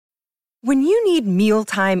When you need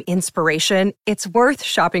mealtime inspiration, it's worth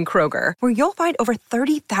shopping Kroger, where you'll find over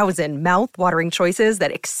 30,000 mouth-watering choices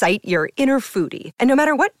that excite your inner foodie. And no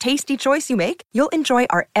matter what tasty choice you make, you'll enjoy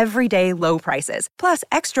our everyday low prices, plus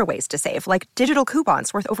extra ways to save, like digital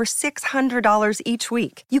coupons worth over $600 each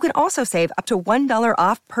week. You can also save up to $1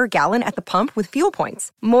 off per gallon at the pump with fuel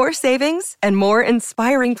points. More savings and more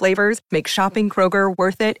inspiring flavors make shopping Kroger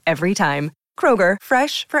worth it every time. Kroger,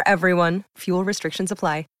 fresh for everyone. Fuel restrictions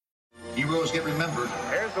apply. Heroes get remembered.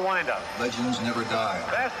 Here's the windup. Legends never die.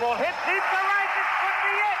 Fastball hit deep to right. This could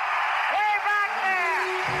be it. Way back there.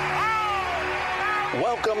 Oh,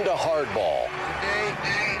 welcome to Hardball. Today,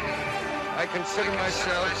 I consider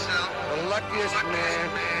myself the luckiest man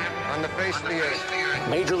on the face of the earth.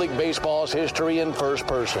 Major League Baseball's history in first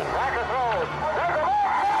person. Backer throws.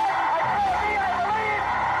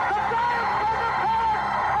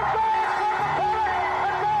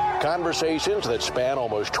 Conversations that span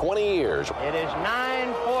almost 20 years. It is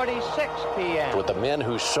 9:46 p.m. with the men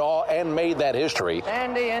who saw and made that history.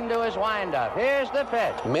 Sandy into his windup. Here's the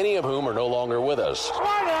pitch. Many of whom are no longer with us. Swung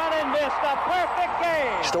on and missed. A perfect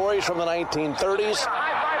game. Stories from the 1930s.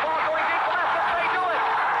 High fly ball going deep left. If they do it.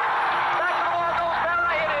 Back to the wall goes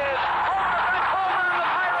Bella. It is home run. The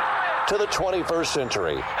Pirates win. To the 21st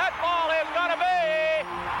century. That ball is going to be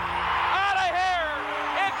out of here.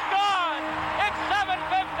 It's gone. It's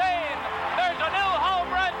 7:15. There's a new home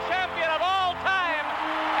run champion of all time,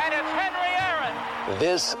 and it's Henry Aaron.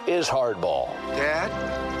 This is Hardball. Dad,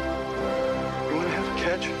 you want to have a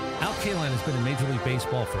catch? Al Kaline has been in Major League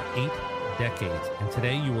Baseball for 8 decades, and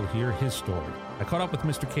today you will hear his story. I caught up with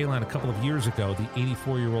Mr. Kaline a couple of years ago, the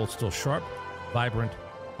 84-year-old still sharp, vibrant,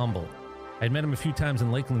 humble. I had met him a few times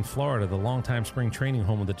in Lakeland, Florida, the longtime spring training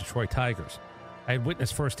home of the Detroit Tigers. I had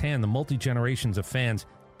witnessed firsthand the multi-generations of fans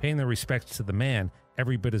paying their respects to the man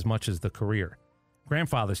every bit as much as the career.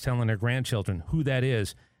 Grandfathers telling their grandchildren who that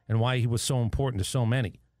is and why he was so important to so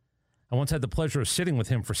many. I once had the pleasure of sitting with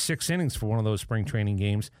him for 6 innings for one of those spring training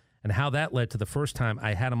games, and how that led to the first time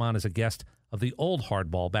I had him on as a guest of the old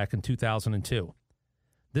Hardball back in 2002.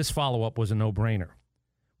 This follow-up was a no-brainer.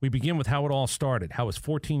 We begin with how it all started, how his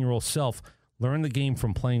 14-year-old self learned the game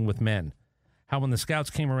from playing with men, how when the scouts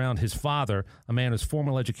came around, his father, a man whose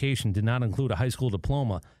formal education did not include a high school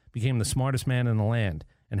diploma, became the smartest man in the land,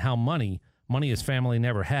 and how money his family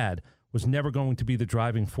never had, was never going to be the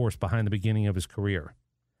driving force behind the beginning of his career.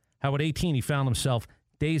 How at 18 he found himself,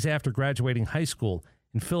 days after graduating high school,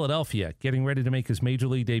 in Philadelphia, getting ready to make his Major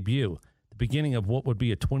League debut, the beginning of what would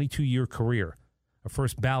be a 22-year career, a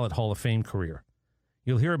first ballot Hall of Fame career.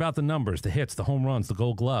 You'll hear about the numbers, the hits, the home runs, the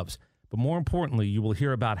gold gloves, but more importantly, you will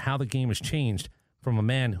hear about how the game has changed from a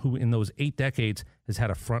man who in those 8 decades has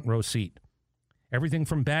had a front row seat. Everything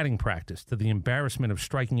from batting practice to the embarrassment of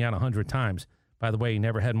striking out 100 times. By the way, he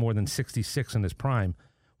never had more than 66 in his prime.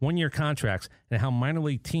 1-year contracts, and how minor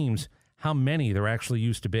league teams, how many there actually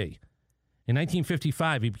used to be. In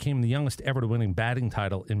 1955, he became the youngest ever to win a batting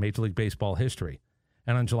title in Major League Baseball history.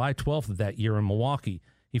 And on July 12th of that year in Milwaukee,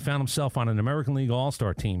 he found himself on an American League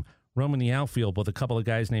All-Star team, roaming the outfield with a couple of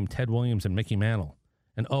guys named Ted Williams and Mickey Mantle.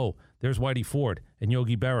 And there's Whitey Ford and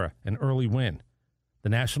Yogi Berra and Early Wynn. The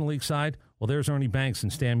National League side, well, there's Ernie Banks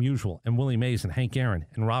and Stan Musial and Willie Mays and Hank Aaron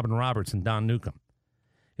and Robin Roberts and Don Newcomb.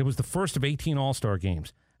 It was the first of 18 All-Star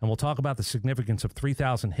games, and we'll talk about the significance of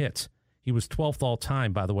 3,000 hits. He was 12th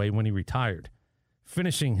all-time, by the way, when he retired,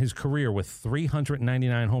 finishing his career with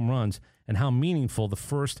 399 home runs, and how meaningful the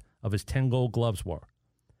first of his 10 gold gloves were.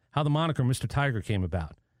 How the moniker Mr. Tiger came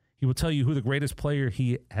about. He will tell you who the greatest player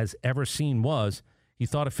he has ever seen was. He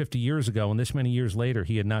thought it 50 years ago, and this many years later,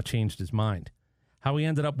 he had not changed his mind. How he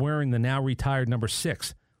ended up wearing the now-retired number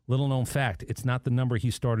 6. Little-known fact, it's not the number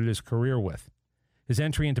he started his career with. His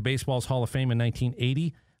entry into baseball's Hall of Fame in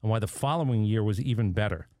 1980, and why the following year was even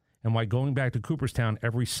better, and why going back to Cooperstown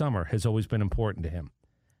every summer has always been important to him.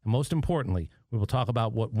 And most importantly, we will talk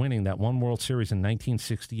about what winning that one World Series in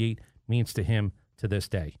 1968 means to him to this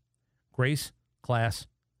day. Grace, class,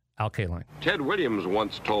 Al Kaline. Ted Williams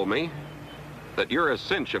once told me that you're a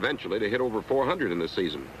cinch eventually to hit over 400 in the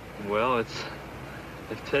season. Well, if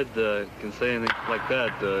Ted can say anything like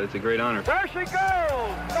that, it's a great honor. There she goes!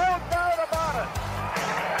 No doubt about it!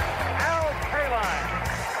 Al Kaline,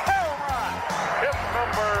 home run! Hit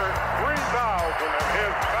number 3,000 in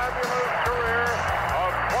his fabulous career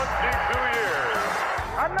of 22 years.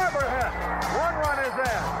 Another hit. 1 run is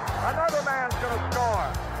in. Another man's going to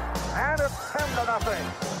score. And it's 10-0.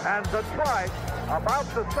 And Detroit about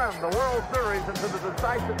to send the World Series into the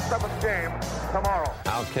decisive 7th game tomorrow.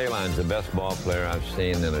 Al Kaline's the best ball player I've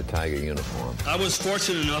seen in a Tiger uniform. I was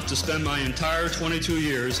fortunate enough to spend my entire 22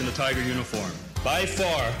 years in a Tiger uniform. By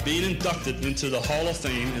far, being inducted into the Hall of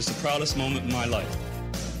Fame is the proudest moment in my life.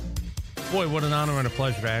 Boy, what an honor and a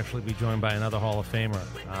pleasure to actually be joined by another Hall of Famer,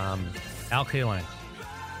 Al Kaline.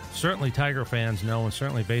 Certainly Tiger fans know, and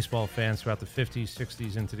certainly baseball fans throughout the 50s,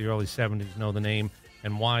 60s, into the early 70s know the name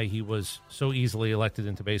and why he was so easily elected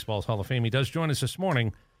into baseball's Hall of Fame. He does join us this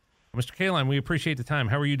morning. Mr. Kaline, we appreciate the time.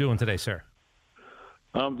 How are you doing today, sir?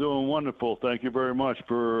 I'm doing wonderful. Thank you very much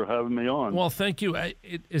for having me on. Well, thank you.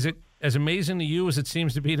 Is it as amazing to you as it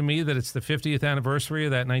seems to be to me that it's the 50th anniversary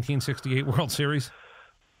of that 1968 World Series?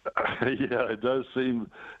 Yeah, it doesn't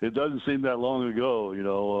seem that long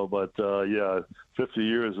ago, but 50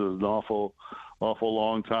 years is an awful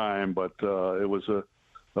long time. But it was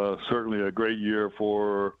certainly a great year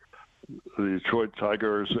for the Detroit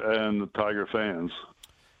Tigers and the Tiger fans.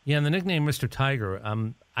 Yeah, and the nickname Mr. Tiger.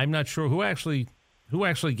 I'm not sure who actually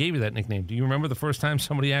gave you that nickname. Do you remember the first time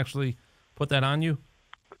somebody actually put that on you?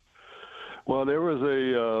 Well, there was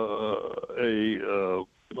a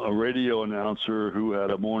radio announcer who had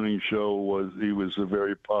a morning show. He was a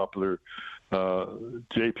very popular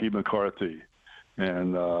J.P. McCarthy,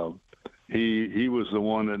 and he was the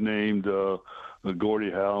one that named Gordie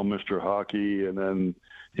Howe Mr. Hockey, and then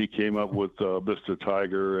he came up with Mr.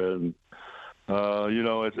 Tiger, and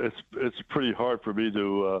it's pretty hard for me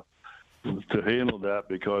to handle that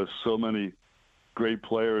because so many great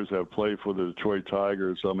players have played for the Detroit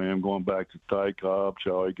Tigers. I mean, I'm going back to Ty Cobb,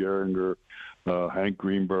 Charlie Gehringer, Hank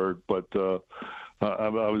Greenberg, but I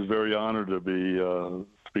was very honored to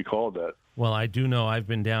be called that. Well, I do know I've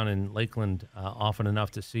been down in Lakeland often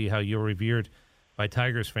enough to see how you're revered by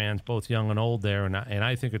Tigers fans, both young and old there, and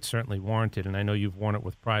I think it's certainly warranted, and I know you've worn it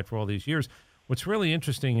with pride for all these years. What's really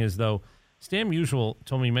interesting is, though, Stan Musial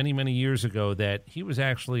told me many, many years ago that he was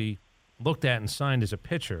actually looked at and signed as a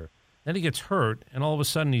pitcher. Then he gets hurt, and all of a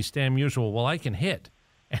sudden he's Stan Musial. Well, I can hit,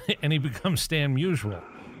 and he becomes Stan Musial.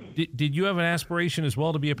 Did you have an aspiration as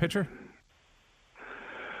well to be a pitcher?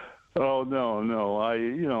 Oh no.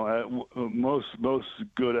 Most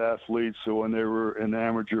good athletes, so when they were in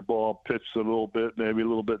amateur ball, pitched a little bit, maybe a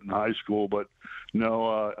little bit in high school. But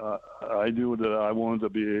no, I knew that I wanted to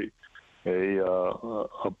be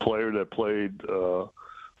a player that played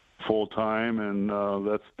full time, and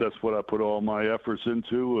that's what I put all my efforts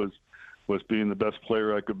into was being the best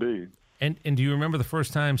player I could be. And do you remember the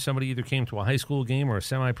first time somebody either came to a high school game or a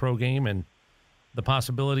semi-pro game and the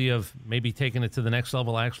possibility of maybe taking it to the next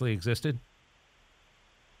level actually existed?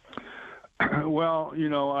 Well,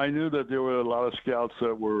 I knew that there were a lot of scouts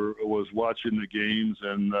that was watching the games,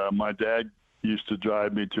 and my dad used to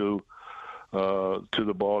drive me to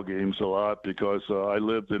the ball games a lot because I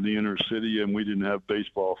lived in the inner city and we didn't have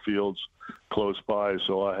baseball fields close by,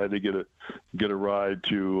 so I had to get a ride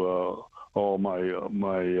to all my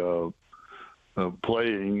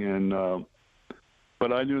playing, and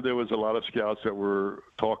but I knew there was a lot of scouts that were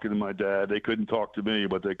talking to my dad. They couldn't talk to me,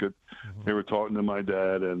 but they were talking to my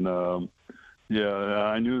dad, and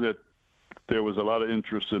I knew that there was a lot of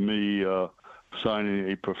interest in me signing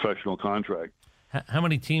a professional contract. How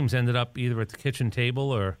many teams ended up either at the kitchen table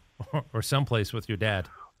or someplace with your dad?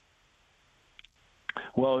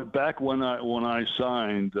 Well, back when I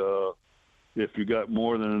signed, if you got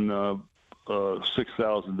more than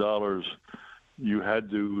 $6,000, you had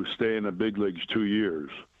to stay in the big leagues 2 years,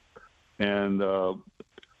 and I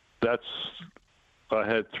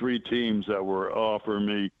had 3 teams that were offering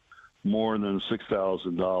me more than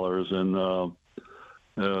 $6,000,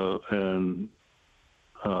 and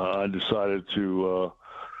I decided to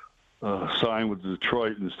sign with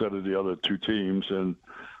Detroit instead of the other 2 teams, and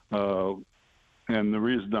the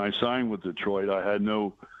reason I signed with Detroit, I had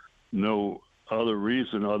no other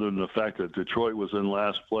reason other than the fact that Detroit was in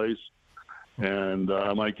last place, and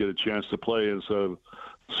I might get a chance to play instead of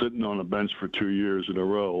sitting on a bench for 2 years in a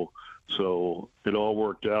row. So it all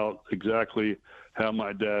worked out exactly how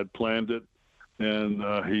my dad planned it, and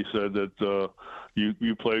he said that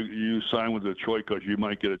you sign with Detroit because you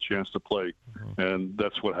might get a chance to play, and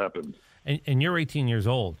that's what happened. And you're 18 years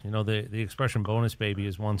old. The expression bonus baby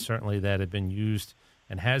is one certainly that had been used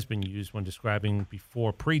and has been used when describing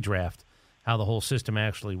before pre-draft how the whole system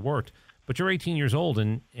actually worked. But you're 18 years old,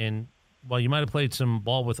 and while you might have played some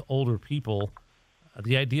ball with older people,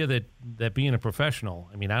 the idea that being a professional,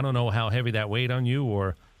 I mean, I don't know how heavy that weighed on you,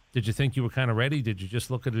 or did you think you were kind of ready? Did you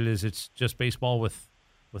just look at it as it's just baseball with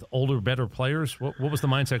older, better players? What was the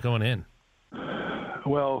mindset going in?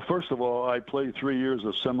 Well, first of all, I played 3 years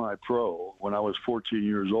of semi-pro when I was 14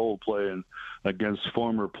 years old, playing against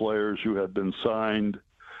former players who had been signed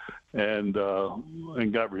and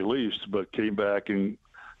got released, but came back and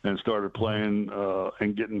started playing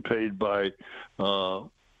and getting paid by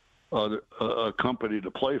a company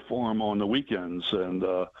to play for them on the weekends, and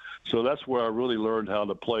so that's where I really learned how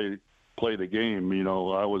to play the game. You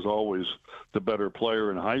know, I was always the better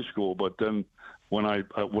player in high school, but then when I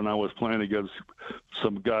was playing against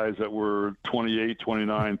some guys that were 28,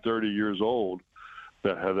 29, 30 years old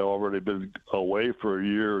that had already been away for a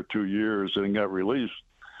year or 2 years and got released.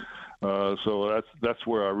 So that's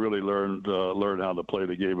where I really learned how to play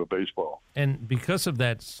the game of baseball. And because of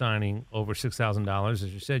that signing over $6,000, as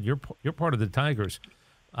you said, you're part of the Tigers.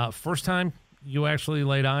 First time you actually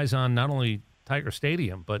laid eyes on not only Tiger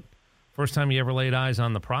Stadium, but first time you ever laid eyes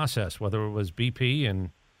on the process, whether it was BP and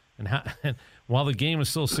how, and while the game is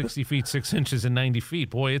still 60 feet 6 inches and 90 feet,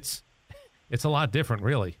 boy, it's a lot different,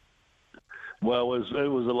 really. Well, it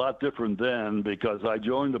was a lot different then because I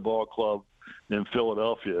joined the ball club in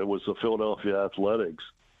Philadelphia. It was the Philadelphia Athletics,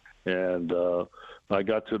 and I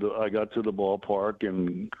got to the ballpark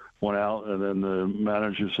and went out, and then the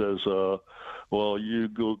manager says, "Well, you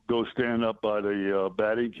go stand up by the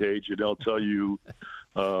batting cage, and they'll tell you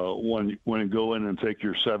when to go in and take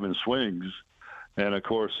your 7 swings." And of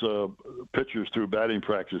course, pitchers threw batting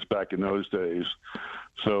practice back in those days.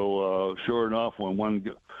 So sure enough, when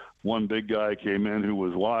one big guy came in who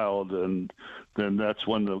was wild, and then that's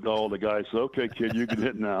when all the guys said, "Okay, kid, you can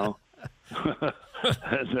hit now."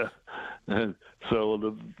 and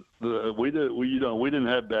so we didn't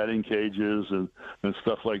have batting cages and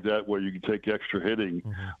stuff like that where you could take extra hitting.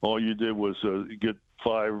 Mm-hmm. All you did was get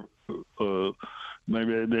 5,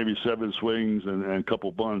 maybe 7 swings and a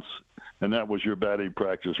couple bunts, and that was your batting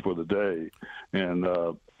practice for the day. And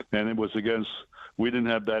it was against. We didn't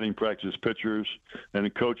have batting practice pitchers, and the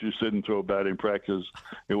coaches didn't throw batting practice.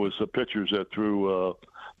 It was the pitchers that threw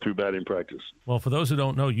batting practice. Well, for those who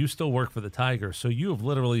don't know, you still work for the Tigers, so you have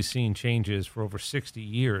literally seen changes for over 60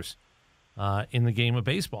 years in the game of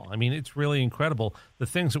baseball. I mean, it's really incredible. The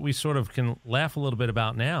things that we sort of can laugh a little bit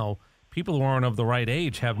about now, people who aren't of the right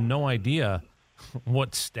age have no idea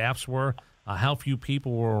what staffs were, how few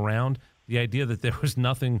people were around, the idea that there was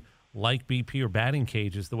nothing like BP or batting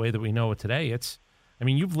cages the way that we know it today.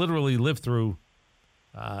 You've literally lived through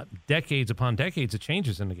decades upon decades of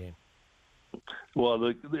changes in the game. Well,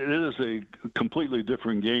 it is a completely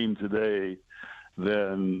different game today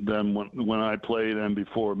than when I played and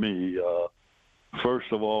before me.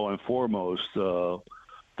 First of all and foremost, the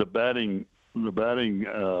batting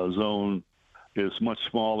zone is much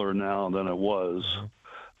smaller now than it was.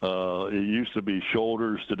 It used to be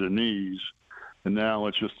shoulders to the knees, and now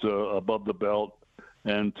it's just above the belt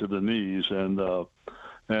and to the knees. And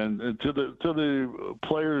to the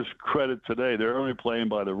players' credit today, they're only playing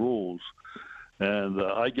by the rules. And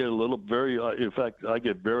I get I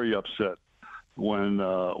get very upset when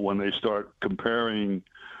they start comparing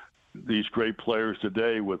these great players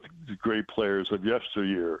today with the great players of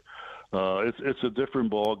yesteryear. It's a different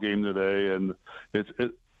ball game today, and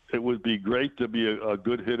it would be great to be a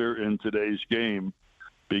good hitter in today's game,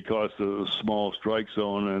 because of the small strike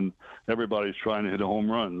zone and everybody's trying to hit home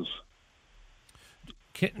runs.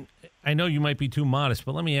 I know you might be too modest,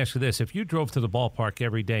 but let me ask you this. If you drove to the ballpark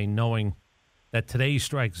every day knowing that today's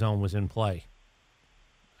strike zone was in play,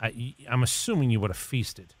 I'm assuming you would have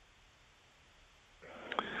feasted.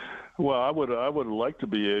 Well, I would like to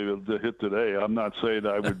be able to hit today. I'm not saying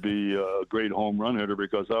I would be a great home run hitter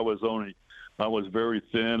because I was very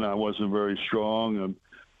thin. I wasn't very strong, and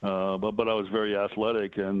but I was very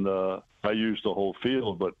athletic, and I used the whole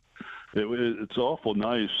field. But it's awful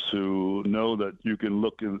nice to know that you can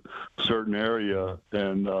look in a certain area,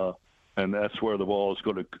 and that's where the ball is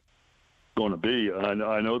going to be. I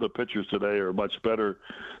know the pitchers today are much better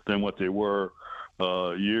than what they were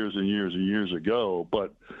years and years and years ago,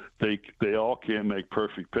 but they all can't make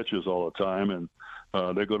perfect pitches all the time, and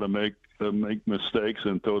they're going to make mistakes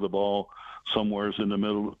and throw the ball somewhere in the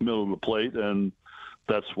middle of the plate, and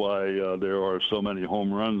that's why there are so many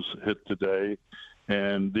home runs hit today.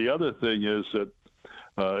 And the other thing is that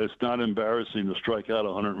it's not embarrassing to strike out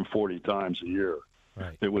 140 times a year.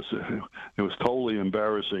 Right. It was totally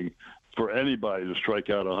embarrassing for anybody to strike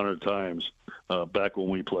out 100 times back when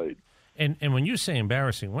we played. And when you say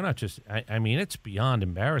embarrassing, we're not just I mean, it's beyond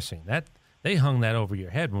embarrassing. That they hung that over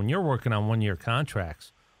your head. When you're working on one-year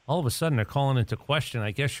contracts, all of a sudden they're calling into question,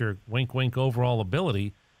 I guess, your wink overall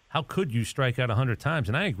ability. How could you strike out 100 times?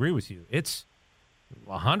 And I agree with you. It's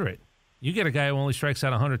 100. You get a guy who only strikes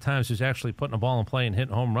out 100 times who's actually putting a ball in play and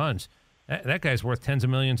hitting home runs. That guy's worth tens of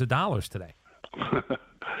millions of dollars today.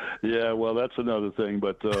 Yeah, well, that's another thing.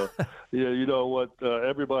 But, yeah, you know what?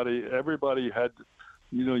 Everybody had,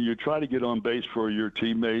 you try to get on base for your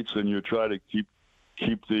teammates, and you try to keep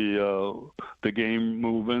the game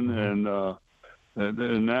moving.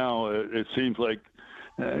 and now it seems like,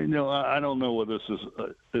 I don't know whether this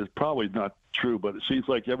is probably not true, but it seems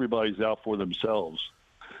like everybody's out for themselves.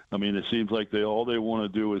 I mean, it seems like all they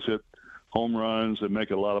want to do is hit home runs and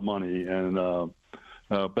make a lot of money. And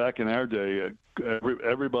back in our day,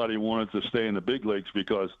 everybody wanted to stay in the big leagues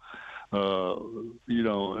because,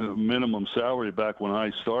 minimum salary back when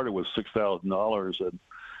I started was $6,000,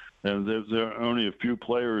 and there are only a few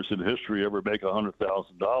players in history ever make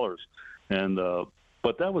 $100,000, and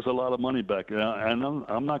but that was a lot of money back then. And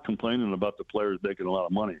I'm not complaining about the players making a lot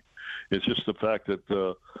of money. It's just the fact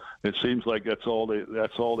that it seems like that's all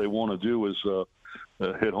they want to do is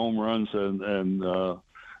hit home runs and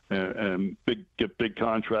get big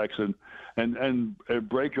contracts and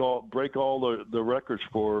break all the records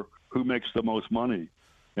for who makes the most money.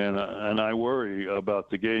 And I worry about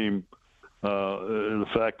the game, the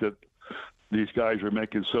fact that these guys are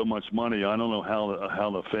making so much money. I don't know how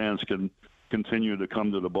the fans can continue to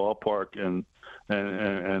come to the ballpark and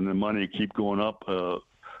the money keep going up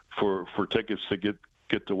for tickets to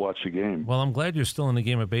get to watch the game. Well, I'm glad you're still in the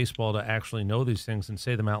game of baseball to actually know these things and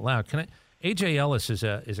say them out loud. AJ Ellis is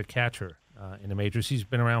a catcher in the majors. He's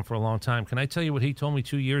been around for a long time. Can I tell you what he told me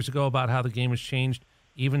 2 years ago about how the game has changed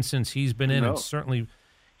even since he's been in? And certainly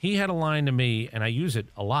he had a line to me, and I use it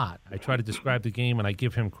a lot. I try to describe the game, and I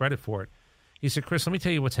give him credit for it. He said, Chris, let me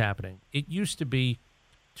tell you what's happening. It used to be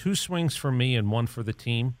 2 swings for me and 1 for the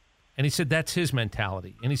team. And he said that's his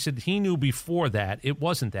mentality. And he said he knew before that it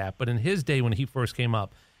wasn't that. But in his day when he first came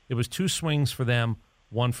up, it was 2 swings for them,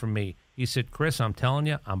 1 for me. He said, Chris, I'm telling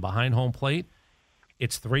you, I'm behind home plate.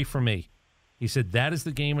 It's 3 for me. He said that is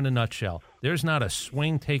the game in a nutshell. There's not a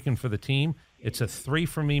swing taken for the team. It's a 3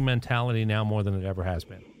 for me mentality now more than it ever has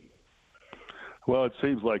been. Well, it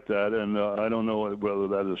seems like that, and I don't know whether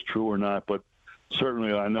that is true or not, but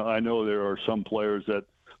certainly I know there are some players that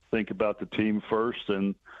think about the team first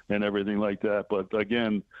and everything like that. But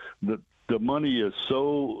again, the money is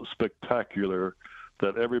so spectacular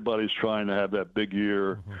that everybody's trying to have that big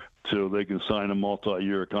year so they can sign a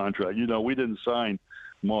multi-year contract. We didn't sign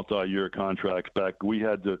multi-year contracts back. We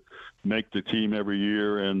had to make the team every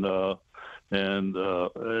year, and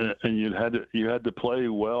you had to play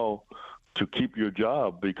well to keep your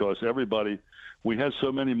job because we had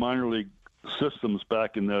so many minor league systems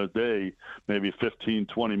back in the day, maybe 15,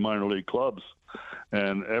 20 minor league clubs,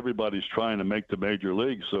 and everybody's trying to make the major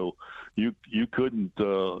league. So you couldn't,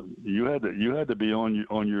 you had to be on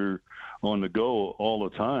the go all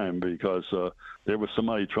the time because there was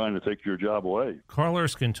somebody trying to take your job away. Carl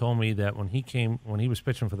Erskine told me that when he was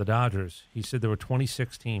pitching for the Dodgers, he said there were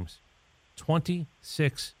 26 teams.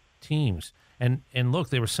 26 teams. And look,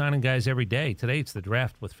 they were signing guys every day. Today it's the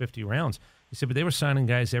draft with 50 rounds. He said, but they were signing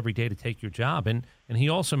guys every day to take your job. And he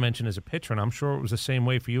also mentioned as a pitcher, and I'm sure it was the same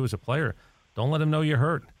way for you as a player, don't let them know you're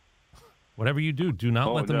hurt. Whatever you do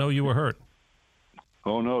not let them know you were hurt.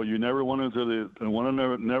 Oh, no, you never went into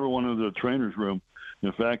the trainer's room.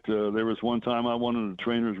 In fact, there was one time I went into the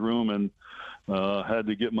trainer's room and had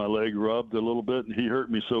to get my leg rubbed a little bit, and he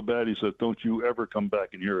hurt me so bad, he said, don't you ever come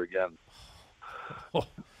back in here again.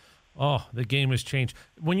 Oh, the game has changed.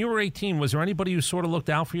 When you were 18, was there anybody who sort of looked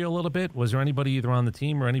out for you a little bit? Was there anybody either on the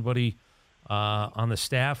team or anybody on the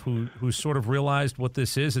staff who sort of realized what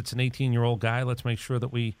this is? It's an 18-year-old guy. Let's make sure that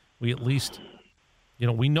we at least,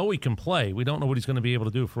 we know he can play. We don't know what he's going to be able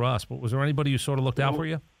to do for us. But was there anybody who sort of looked out for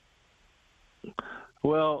you?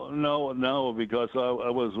 Well, no, because I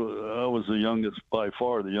was the youngest, by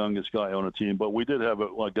far the youngest guy on the team. But we did have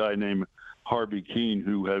a guy named Harvey Keene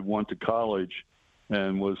who had went to college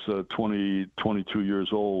and was 22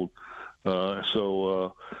 years old.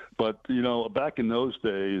 But, back in those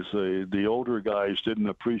days, the older guys didn't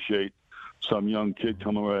appreciate some young kid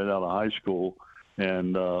coming right out of high school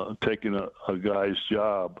and taking a guy's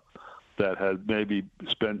job that had maybe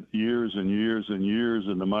spent years and years and years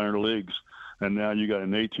in the minor leagues. And now you got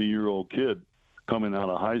an 18-year-old kid coming out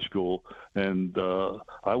of high school. And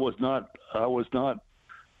I was not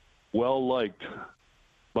well liked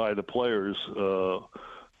by the players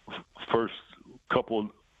first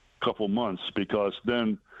couple months, because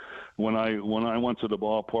then when I went to the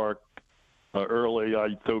ballpark early,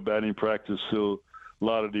 I threw batting practice to a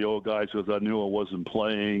lot of the old guys because I knew I wasn't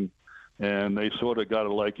playing, and they sort of got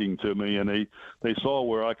a liking to me, and they saw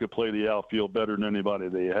where I could play the outfield better than anybody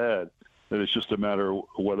they had. And it's just a matter of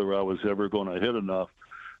whether I was ever going to hit enough,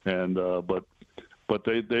 and but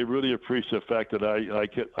they really appreciate the fact that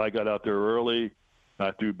I got out there early.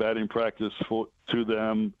 I threw batting practice to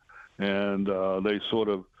them, and they sort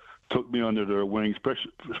of took me under their wing,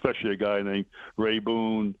 especially a guy named Ray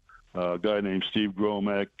Boone, a guy named Steve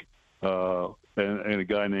Gromek, and a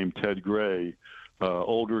guy named Ted Gray,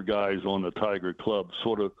 older guys on the Tiger Club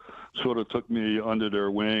sort of took me under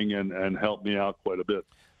their wing and helped me out quite a bit.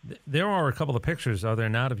 There are a couple of pictures, are there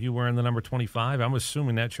not, of you wearing the number 25? I'm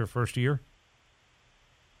assuming that's your first year?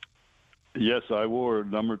 Yes, I wore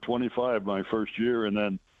number 25 my first year, and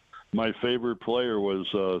then my favorite player was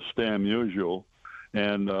Stan Musial,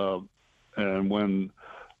 and when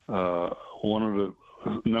one of the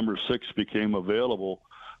number 6 became available,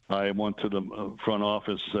 I went to the front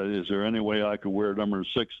office and said, "Is there any way I could wear number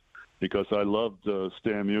 6?" Because I loved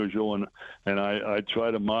Stan Musial, and I try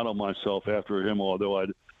to model myself after him, although I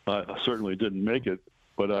certainly didn't make it.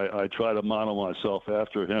 But I try to model myself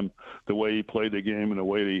after him, the way he played the game and the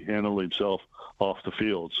way he handled himself off the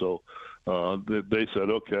field. So they said,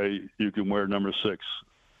 "Okay, you can wear number 6."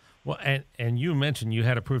 Well, and you mentioned you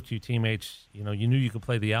had to prove to your teammates, you knew you could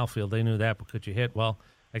play the outfield. They knew that, but could you hit? Well,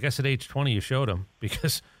 I guess at age 20 you showed them,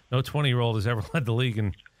 because no 20-year-old has ever led the league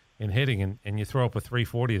in hitting, and you throw up a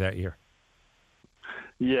 340 that year.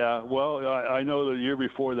 Yeah, well, I know the year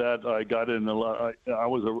before that I got in a lot. I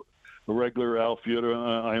was a regular outfielder.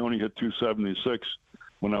 I only hit 276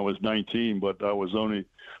 when I was 19, but I was only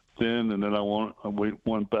thin, and then we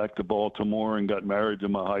went back to Baltimore and got married to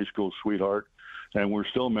my high school sweetheart, and we're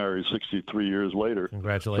still married 63 years later.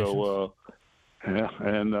 Congratulations. So, yeah,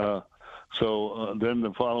 and then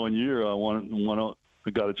the following year I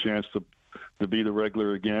got a chance to be the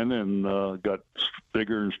regular again, and got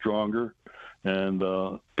bigger and stronger, and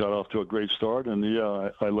got off to a great start. And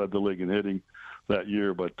I led the league in hitting that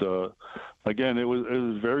year. But again, it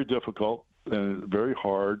was very difficult and very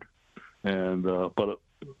hard, and but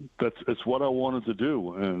it's what I wanted to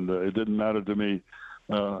do, and it didn't matter to me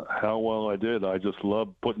how well I did. I just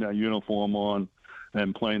loved putting that uniform on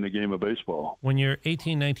and playing the game of baseball. When you're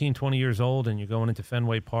 18, 19, 20 years old and you're going into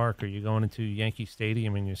Fenway Park or you're going into Yankee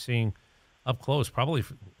Stadium and you're seeing up close, probably,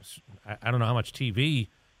 I don't know how much TV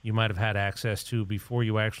you might have had access to before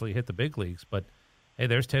you actually hit the big leagues, but hey,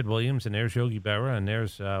 there's Ted Williams and there's Yogi Berra and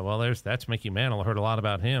that's Mickey Mantle. I heard a lot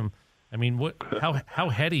about him. I mean, how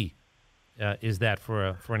heady is that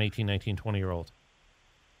for an 18, 19, 20-year-old?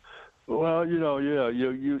 Well, we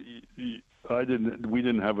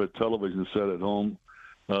didn't have a television set at home.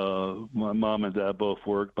 My mom and dad both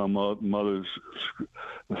worked. My mother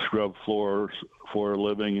scrubbed floors for a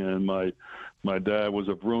living, and my dad was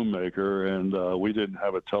a broom maker, and we didn't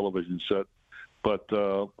have a television set. But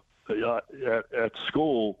at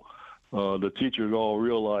school, the teachers all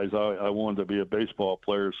realized I wanted to be a baseball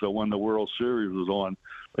player. So when the World Series was on,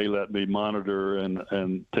 they let me monitor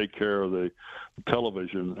and take care of the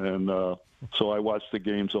television. And so I watched the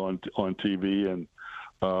games on TV, and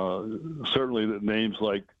certainly the names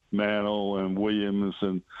like Mantle and Williams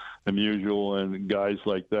and Musial and guys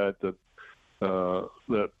like that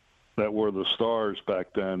were the stars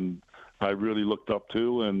back then, I really looked up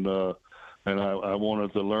to, and I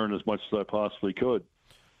wanted to learn as much as I possibly could.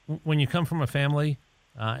 When you come from a family,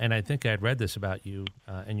 and I think I'd read this about you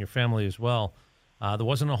and your family as well, there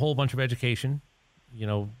wasn't a whole bunch of education,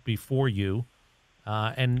 before you,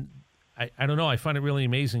 and I don't know, I find it really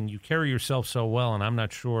amazing. You carry yourself so well, and I'm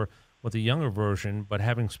not sure what the younger version, but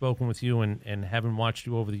having spoken with you and having watched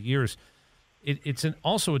you over the years, it's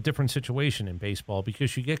also a different situation in baseball,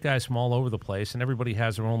 because you get guys from all over the place, and everybody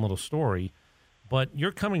has their own little story, but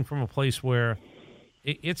you're coming from a place where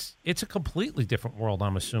it's a completely different world,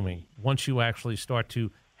 I'm assuming, once you actually start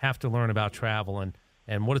to have to learn about travel and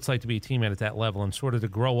what it's like to be a teammate at that level, and sort of to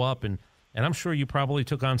grow up, and I'm sure you probably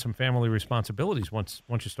took on some family responsibilities once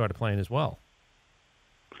you started playing as well.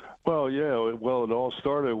 Well, yeah. Well, it all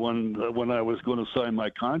started when I was going to sign my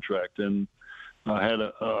contract, and I had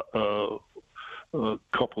a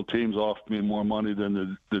couple teams offered me more money than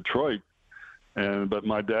the Detroit, but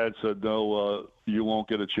my dad said, "No, you won't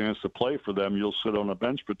get a chance to play for them. You'll sit on a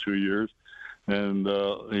bench for 2 years." And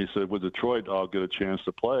he said, "With Detroit, I'll get a chance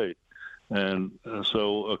to play." And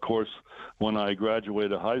so, of course, when I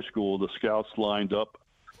graduated high school, the scouts lined up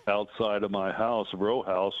outside of my house, row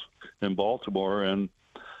house in Baltimore, and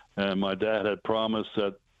my dad had promised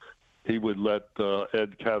that he would let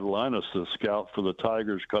Ed Kaline, the scout for the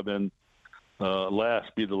Tigers, come in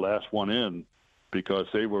be the last one in, because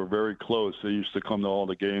they were very close. They used to come to all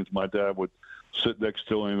the games. My dad would sit next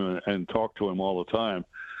to him and talk to him all the time.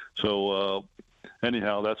 So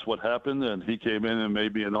anyhow, that's what happened, and he came in and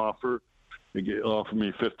made me an offer. He offered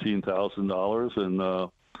me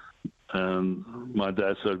 $15,000, and my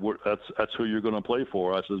dad said, "That's who you're going to play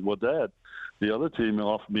for." I said, "Well, Dad, the other team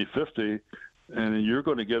offered me $50, and you're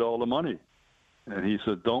going to get all the money." And he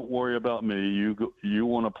said, "Don't worry about me. You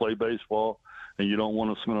want to play baseball, and you don't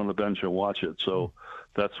want to sit on the bench and watch it." So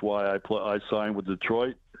that's why I signed with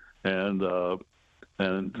Detroit, and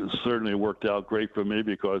and certainly worked out great for me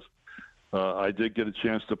because I did get a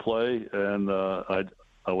chance to play, and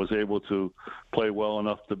I was able to play well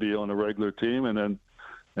enough to be on a regular team, and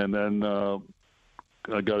then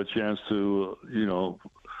I got a chance to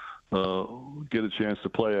get a chance to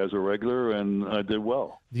play as a regular, and I did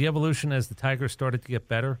well. The evolution as the Tigers started to get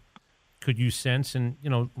better, could you sense? And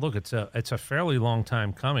look, it's a fairly long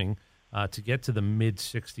time coming to get to the mid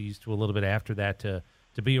 '60s to a little bit after that to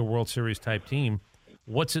be a World Series type team.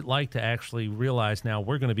 What's it like to actually realize now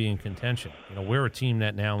we're going to be in contention? We're a team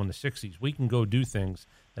that now in the '60s we can go do things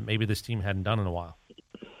that maybe this team hadn't done in a while.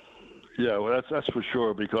 Yeah, well, that's for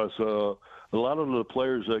sure, because a lot of the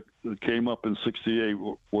players that came up in '68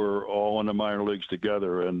 were all in the minor leagues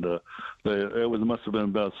together, and must have been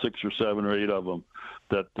about 6 or 7 or 8 of them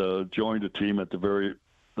that joined the team at the very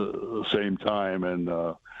same time. And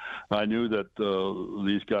I knew that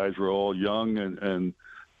these guys were all young and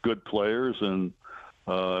good players, and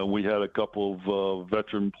we had a couple of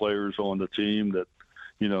veteran players on the team that,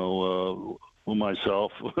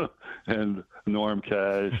 myself and Norm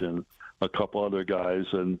Cash and a couple other guys,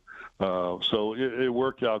 and so it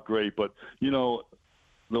worked out great. But the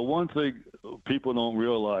one thing people don't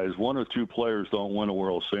realize, 1 or 2 players don't win a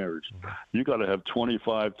World Series. You got to have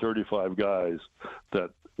 25, 35 guys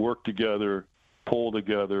that work together, pull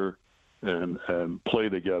together, and play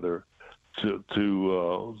together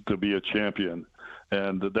to be a champion.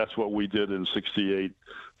 And that's what we did in '68.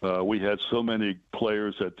 We had so many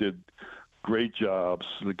players that did great jobs.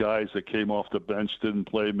 The guys that came off the bench didn't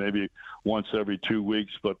play maybe once every 2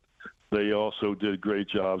 weeks, but they also did great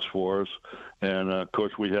jobs for us. And, of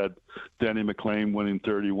course, we had Denny McClain winning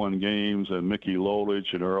 31 games, and Mickey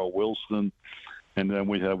Lolich and Earl Wilson. And then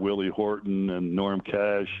we have Willie Horton and Norm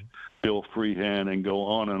Cash, Bill Freehand, and go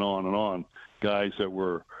on and on and on. Guys that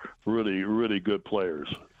were really, really good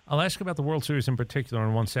players. I'll ask you about the World Series in particular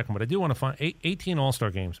in 1 second, but I do want to find 18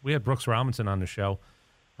 All-Star games. We had Brooks Robinson on the show,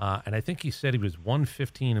 and I think he said he was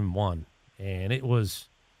 115-1, and it was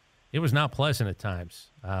not pleasant at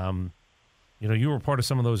times. You were part of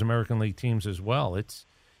some of those American League teams as well.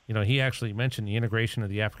 He actually mentioned the integration of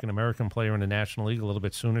the African-American player in the National League a little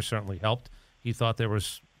bit sooner certainly helped. He thought there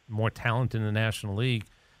was more talent in the National League,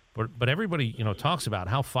 but everybody, talks about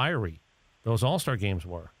how fiery those All-Star games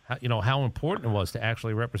were. How important it was to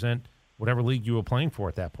actually represent whatever league you were playing for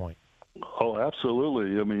at that point. Oh,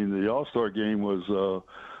 absolutely. I mean, the All-Star game was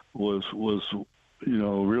really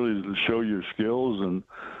to show your skills,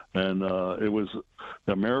 and it was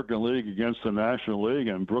the American League against the National League,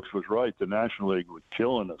 and Brooks was right. The National League was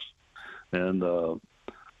killing us, and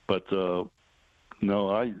but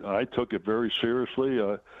I took it very seriously.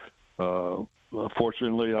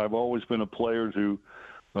 Fortunately, I've always been a player who,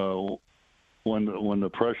 when the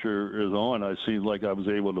pressure is on, I seemed like I was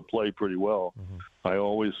able to play pretty well. Mm-hmm. I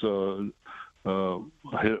always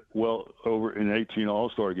hit well over in 18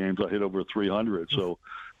 All-Star games. I hit over 300. So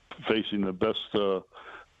facing the best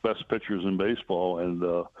pitchers in baseball,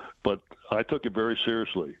 and but I took it very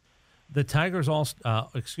seriously. The Tigers Old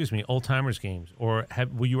Timers games, or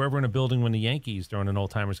were you ever in a building when the Yankees during an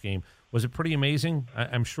Old Timers game? Was it pretty amazing?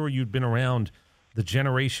 I'm sure you'd been around the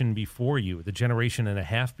generation before you, the generation and a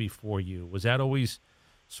half before you. Was that always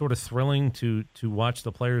sort of thrilling to watch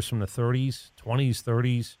the players from the 30s, 20s,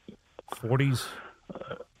 30s, 40s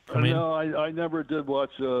come in? No, I never did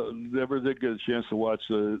never did get a chance to watch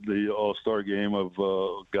the All-Star game of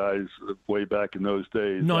guys way back in those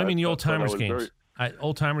days. No, I mean the Old Timers games.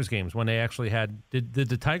 Old Timers games when they actually had. Did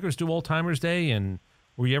the Tigers do Old Timers Day? And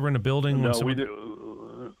were you ever in a building?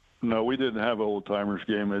 No, we didn't have an Old Timers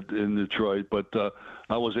game in Detroit, but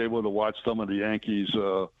I was able to watch some of the Yankees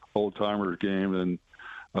Old Timers game, and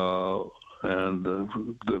of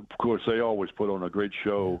course they always put on a great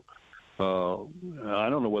show. I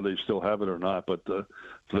don't know whether they still have it or not, but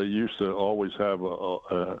they used to always have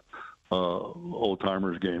Old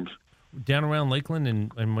Timers games. Down around Lakeland,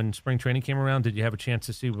 and when spring training came around, did you have a chance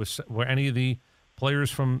to see were any of the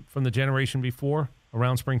players from the generation before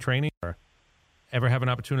around spring training, or ever have an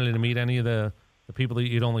opportunity to meet any of the people that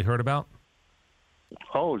you'd only heard about?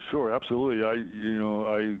 Oh, sure, absolutely. I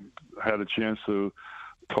had a chance to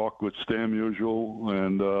talk with Stan Musial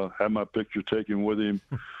and had my picture taken with him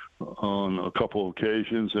on a couple of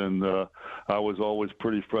occasions, and I was always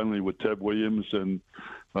pretty friendly with Ted Williams, and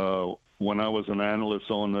when I was an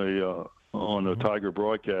analyst on the Tiger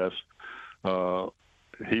broadcast,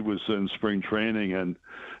 he was in spring training, and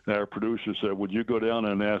our producer said, "Would you go down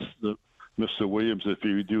and ask Mr. Williams if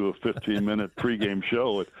he would do a 15-minute pregame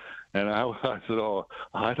show?" And I said, "Oh,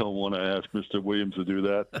 I don't want to ask Mr. Williams to do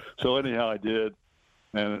that." So anyhow, I did,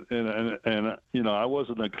 And you know, I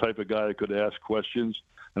wasn't the type of guy that could ask questions.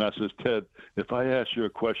 And I says, Ted, if I ask you a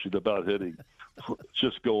question about hitting,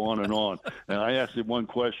 just go on. And I asked him one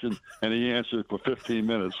question, and he answered for 15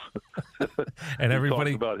 minutes. And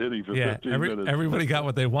everybody talked about hitting for 15 minutes. Everybody got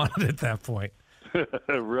what they wanted at that point.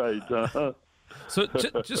 Right. So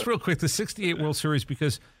just real quick, the 68 World Series,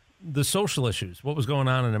 because the social issues, what was going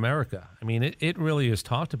on in America. I mean, it really is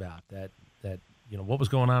talked about that, you know, what was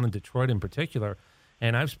going on in Detroit in particular.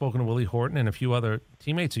 And I've spoken to Willie Horton and a few other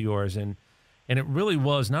teammates of yours, and it really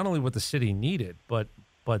was not only what the city needed, but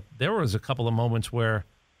there was a couple of moments where,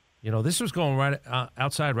 you know, this was going right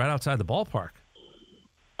outside the ballpark.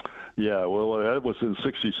 Yeah, well, that was in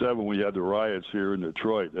 '67. We had the riots here in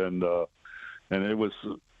Detroit, and it was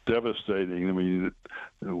devastating. I mean,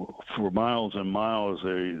 for miles and miles,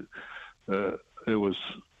 it was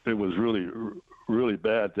really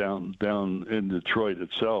bad down in Detroit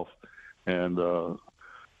itself, and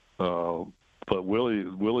but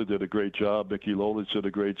Willie did a great job. Mickey Lolich did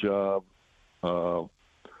a great job,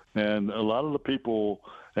 and a lot of the people,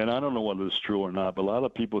 and I don't know whether it's true or not, but a lot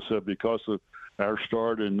of people said because of our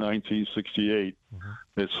start in 1968,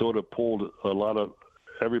 it sort of pulled a lot of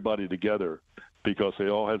everybody together because they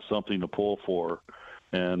all had something to pull for,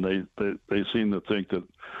 and they seem to think that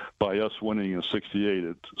by us winning in '68,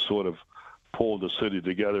 it sort of pulled the city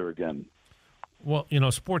together again. Well, you know,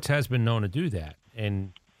 sports has been known to do that,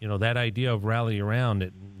 and you know that idea of rally around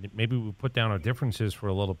it. Maybe we put down our differences for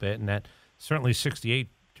a little bit, and that certainly '68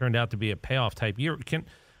 turned out to be a payoff type year.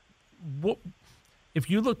 If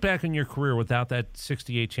you look back on your career without that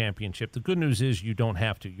 '68 championship, the good news is you don't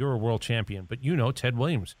have to. You're a world champion, but you know Ted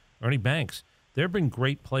Williams, Ernie Banks. There have been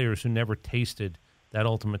great players who never tasted that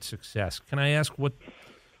ultimate success. Can I ask what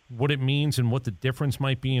it means and what the difference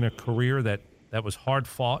might be in a career that was hard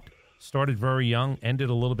fought, started very young, ended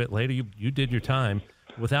a little bit later? You did your time.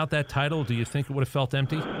 Without that title, do you think it would have felt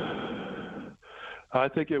empty? I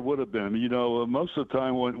think it would have been. You know, most of the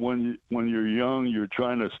time when you're young, you're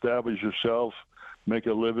trying to establish yourself, make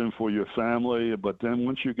a living for your family. But then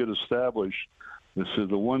once you get established, this is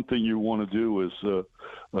the one thing you want to do is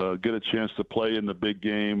get a chance to play in the big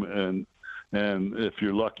game, and if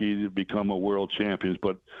you're lucky to become a world champion.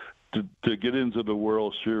 But to get into the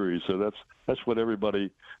World Series, so that's what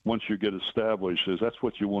everybody, once you get established, is that's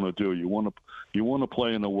what you want to do. You want to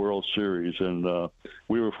play in the World Series, and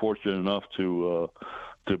we were fortunate enough to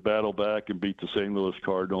battle back and beat the St. Louis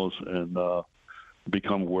Cardinals and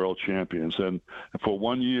become world champions. And for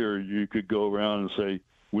 1 year, you could go around and say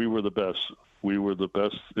we were the best. We were the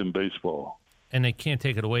best in baseball. And they can't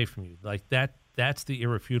take it away from you. Like that's the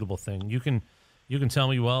irrefutable thing. You can tell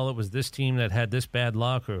me, well, it was this team that had this bad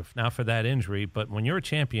luck, or if not for that injury. But when you're a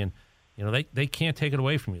champion, you know they can't take it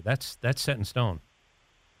away from you. That's set in stone.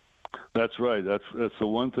 That's right. That's the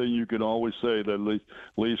one thing you can always say, that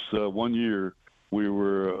at least 1 year we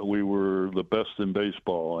were the best in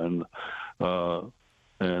baseball, and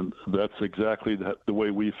that's exactly the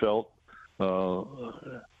way we felt.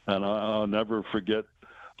 And I'll never forget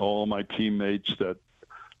all my teammates that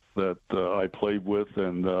I played with,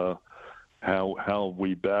 and how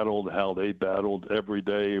we battled, how they battled every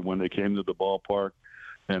day when they came to the ballpark,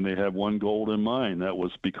 and they had one goal in mind, that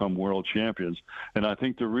was become world champions. And I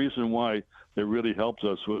think the reason why it really helped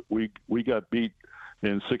us, we got beat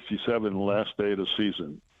in '67, the last day of the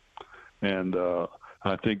season, and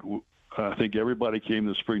I think everybody came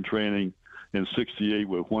to spring training in '68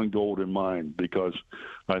 with one goal in mind, because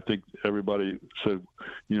I think everybody said,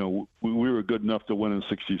 you know, we were good enough to win in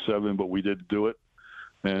 '67, but we didn't do it.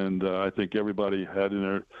 And I think everybody had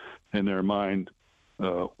in their mind,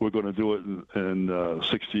 we're going to do it in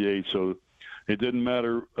 '68. So it didn't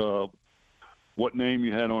matter what name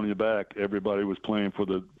you had on your back. Everybody was playing for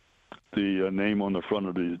the name on the front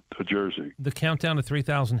of the jersey. The countdown to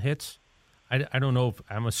 3,000 hits. I don't know if,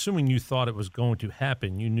 I'm assuming you thought it was going to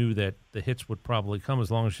happen. You knew that the hits would probably come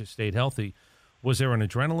as long as you stayed healthy. Was there an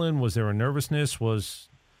adrenaline? Was there a nervousness?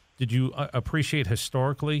 Did you appreciate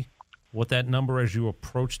historically what that number as you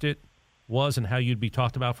approached it was and how you'd be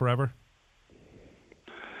talked about forever?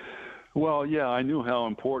 Well, yeah, I knew how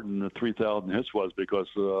important the 3,000 hits was, because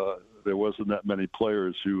there wasn't that many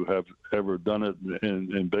players who have ever done it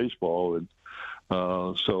in baseball. And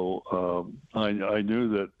so I knew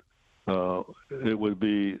that it would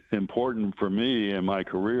be important for me in my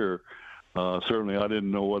career. Certainly, I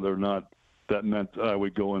didn't know whether or not that meant I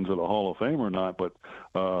would go into the Hall of Fame or not, but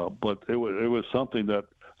it was something that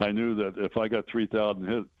I knew that if I got 3,000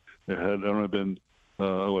 hits, there had only been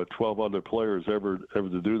 12 other players ever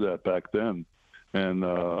to do that back then, and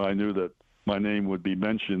I knew that my name would be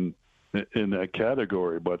mentioned in that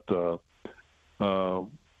category. But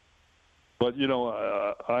But you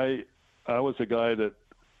know, I was a guy that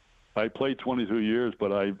I played 22 years,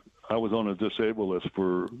 but I was on a disabled list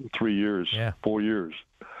for 3 years, 4 years,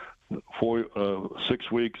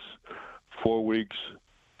 6 weeks, 4 weeks,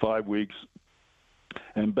 5 weeks.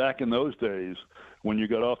 And back in those days, when you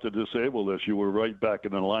got off the disabled list, you were right back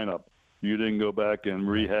in the lineup. You didn't go back and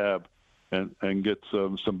rehab and get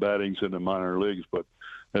some battings in the minor leagues. But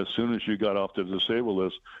as soon as you got off the disabled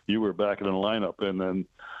list, you were back in the lineup. And then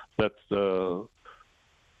that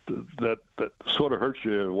sort of hurts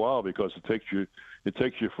you a while because it takes you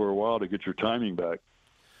for a while to get your timing back.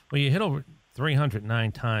 Well, you hit over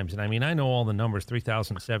 309 times, and I mean, I know all the numbers: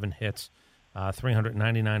 3,007 hits,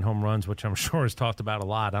 399 home runs, which I'm sure is talked about a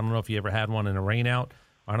lot. I don't know if you ever had one in a rainout.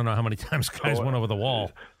 I don't know how many times guys went over the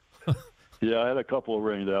wall. Yeah, I had a couple of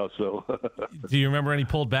rained out. So, do you remember any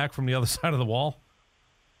pulled back from the other side of the wall?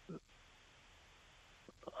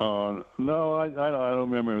 No, I don't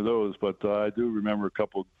remember those, but I do remember a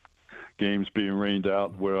couple games being rained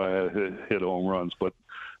out where I had hit home runs. But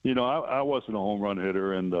you know, I wasn't a home run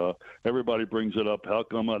hitter, and everybody brings it up. How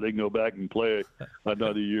come I didn't go back and play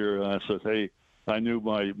another year? And I said, hey, I knew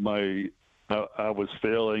I was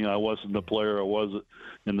failing. I wasn't the player I was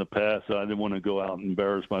in the past. I didn't want to go out and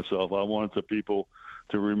embarrass myself. I wanted the people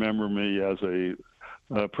to remember me as a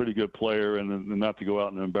pretty good player and not to go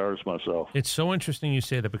out and embarrass myself. It's so interesting you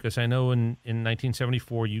say that because I know in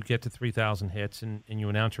 1974 you get to 3,000 hits and you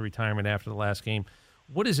announce your retirement after the last game.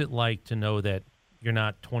 What is it like to know that you're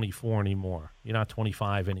not 24 anymore? You're not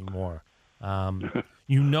 25 anymore.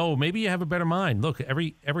 You know, maybe you have a better mind. Look,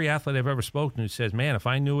 every athlete I've ever spoken to says, man, if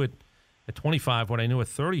I knew it at 25 what I knew at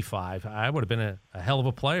 35, I would have been a hell of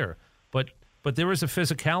a player. But there is a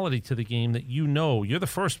physicality to the game that you know. You're the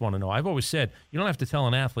first one to know. I've always said you don't have to tell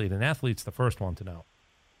an athlete. An athlete's the first one to know.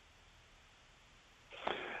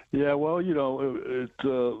 Yeah, well, you know,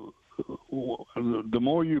 the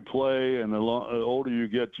more you play and the older you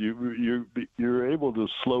get, you're able to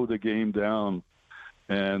slow the game down,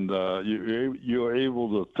 and you're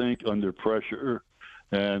able to think under pressure,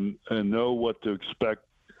 and know what to expect,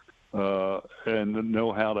 and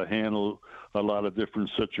know how to handle a lot of different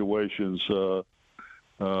situations.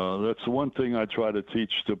 That's one thing I try to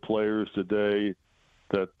teach the players today,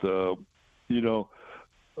 that, you know,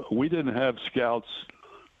 we didn't have scouts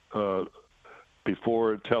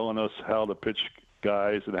before telling us how to pitch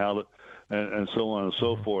guys and and so on and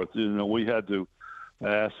so forth. You know, we had to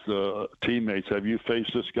ask teammates, have you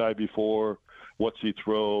faced this guy before? What's he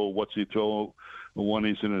throw? What's he throw when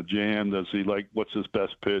he's in a jam? Does he what's his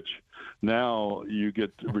best pitch? Now you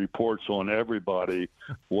get reports on everybody,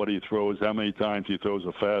 what he throws, how many times he throws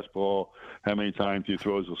a fastball, how many times he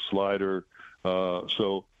throws a slider.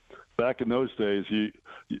 So back in those days,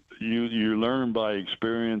 you learn by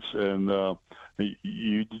experience, and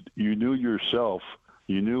you knew yourself.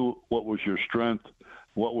 You knew what was your strength,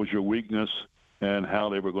 what was your weakness, and how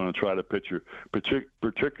they were going to try to pitch you,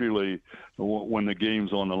 particularly when the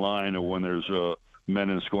game's on the line or when there's men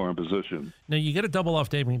in scoring position. Now, you get a double off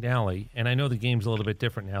Dave McNally, and I know the game's a little bit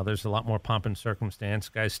different now. There's a lot more pomp and circumstance.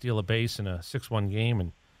 Guys steal a base in a 6-1 game,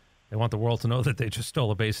 and they want the world to know that they just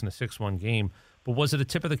stole a base in a 6-1 game. But was it a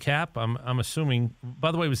tip of the cap? I'm assuming.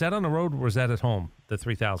 By the way, was that on the road or was that at home, the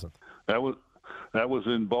 3,000th? That was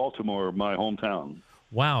in Baltimore, my hometown.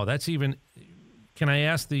 Wow, that's even. Can I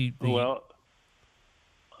ask the Well,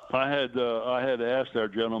 I had asked our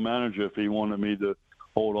general manager if he wanted me to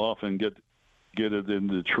hold off and get it in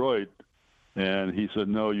Detroit, and he said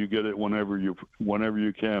no, you get it whenever you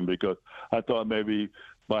can, because I thought maybe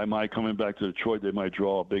by my coming back to Detroit they might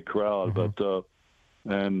draw a big crowd, but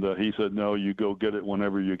he said no, you go get it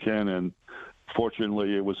whenever you can. And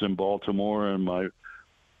fortunately it was in Baltimore, and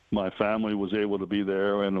my family was able to be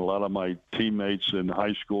there, and a lot of my teammates in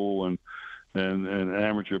high school and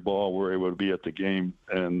amateur ball were able to be at the game,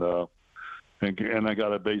 and I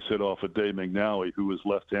got a base hit off of Dave McNally, who was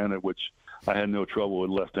left-handed, which I had no trouble with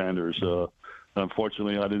left-handers.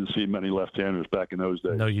 Unfortunately, I didn't see many left-handers back in those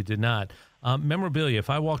days. No, you did not. Memorabilia, if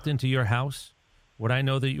I walked into your house, would I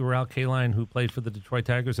know that you were Al Kaline, who played for the Detroit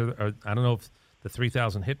Tigers? Or I don't know if the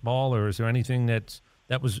 3,000 hit ball, or is there anything that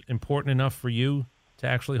was important enough for you to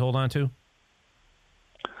actually hold on to?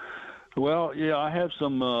 Well, yeah, I have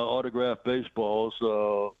some autographed baseballs,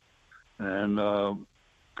 and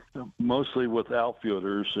mostly with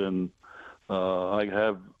outfielders, and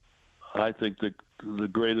I think the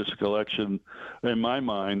greatest collection in my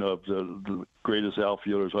mind of the greatest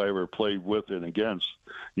outfielders I ever played with and against.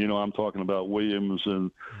 You know, I'm talking about Williams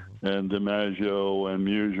and DiMaggio and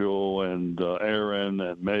Musial and Aaron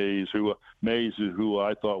and Mays, who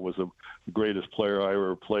I thought was the greatest player I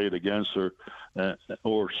ever played against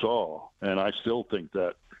or saw, and I still think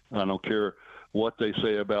that. I don't care what they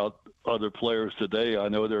say about other players today. I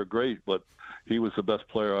know they're great, but he was the best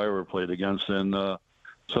player I ever played against, and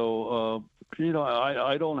so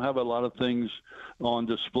I don't have a lot of things on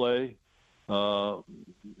display. But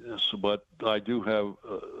I do have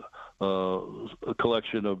a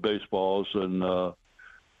collection of baseballs and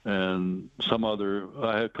some other.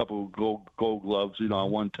 I had a couple of gold gloves. I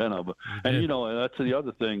won 10 of them. And and that's the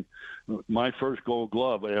other thing. My first gold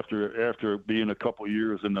glove after being a couple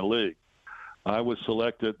years in the league, I was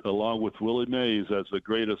selected along with Willie Mays as the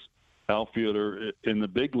greatest outfielder in the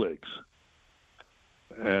big leagues.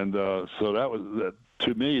 And so that was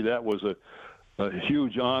to me that was a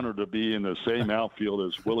huge honor to be in the same outfield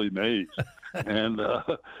as Willie Mays, and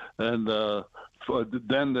then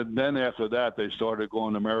after that they started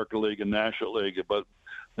going to American League and National League. But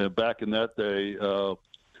back in that day,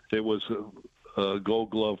 it was a Gold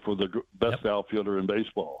Glove for the best outfielder in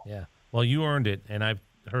baseball. Yeah, well, you earned it, and I've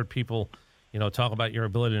heard people, talk about your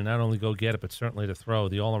ability to not only go get it but certainly to throw.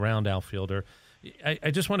 The all-around outfielder. I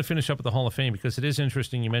just want to finish up with the Hall of Fame because it is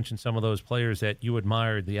interesting. You mentioned some of those players that you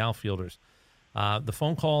admired, the outfielders. The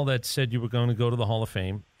phone call that said you were going to go to the Hall of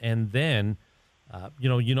Fame, and then,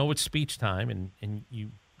 it's speech time, and you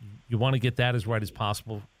want to get that as right as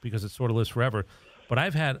possible because it sort of lives forever. But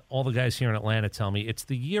I've had all the guys here in Atlanta tell me it's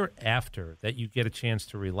the year after that you get a chance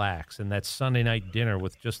to relax, and that Sunday night dinner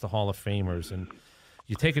with just the Hall of Famers, and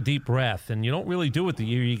you take a deep breath, and you don't really do it the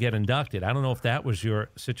year you get inducted. I don't know if that was your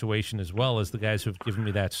situation as well as the guys who've given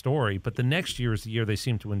me that story, but the next year is the year they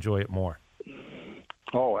seem to enjoy it more.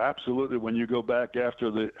 Oh, absolutely. When you go back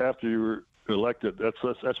after you were elected,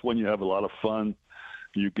 that's when you have a lot of fun.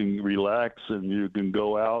 You can relax and you can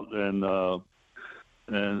go out and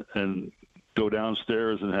go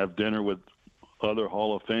downstairs and have dinner with other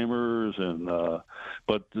Hall of Famers. And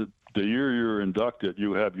but the year you're inducted,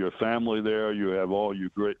 you have your family there. You have all your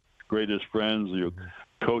greatest friends, your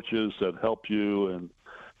coaches that help you, and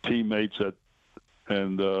teammates that.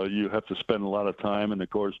 And you have to spend a lot of time, and of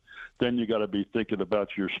course, then you got to be thinking about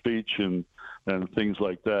your speech and things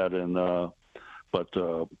like that. And but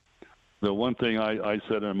the one thing I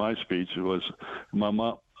said in my speech was, my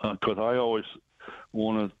mom, because I always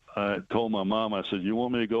wanted. I told my mom, I said, "You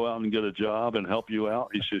want me to go out and get a job and help you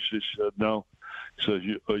out?" She said, "No." She says,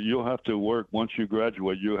 "You'll have to work once you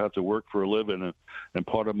graduate. You have to work for a living." And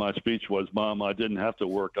part of my speech was, "Mom, I didn't have to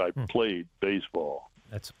work. I played baseball."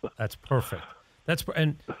 That's perfect.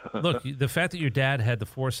 And look, the fact that your dad had the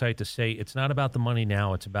foresight to say it's not about the money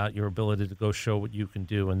now, it's about your ability to go show what you can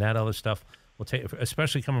do, and that other stuff will take,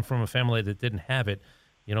 especially coming from a family that didn't have it.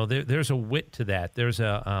 There's a wit to that. There's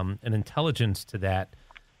an intelligence to that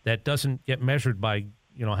doesn't get measured by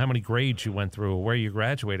how many grades you went through or where you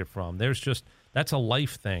graduated from. That's a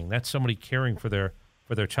life thing. That's somebody caring for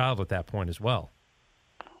their child at that point as well.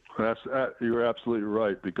 You're absolutely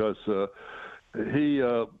right, because he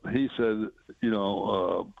said,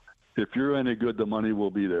 if you're any good, the money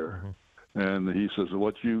will be there. Mm-hmm. And he says,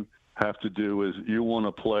 what you have to do is you want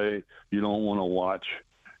to play, you don't want to watch,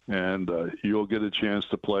 and you'll get a chance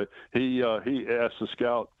to play. He asked the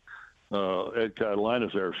scout, Ed Kaline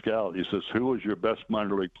is our scout. He says, who was your best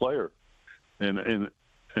minor league player? And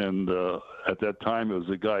at that time, it was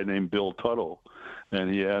a guy named Bill Tuttle. And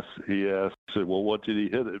he said, well, what did he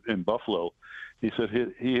hit in Buffalo? He said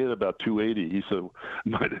he hit about 280. He said,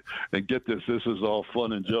 and get this is all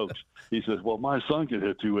fun and jokes. He says, well, my son can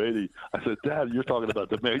hit 280. I said, Dad, you're talking about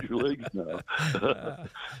the major leagues now.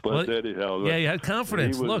 But anyhow. Yeah, you had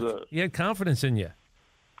confidence. He had confidence in you.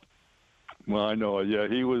 Well, I know. Yeah,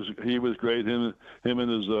 he was great. Him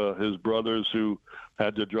and his brothers, who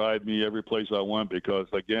had to drive me every place I went, because,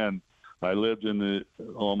 again, I lived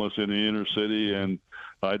almost in the inner city, and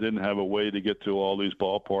I didn't have a way to get to all these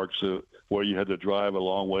ballparks where you had to drive a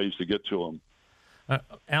long ways to get to them.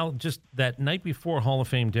 Al, just that night before Hall of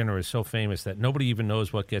Fame dinner is so famous that nobody even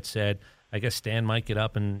knows what gets said. I guess Stan might get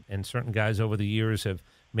up, and certain guys over the years have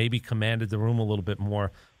maybe commanded the room a little bit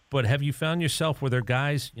more. But have you found yourself where there are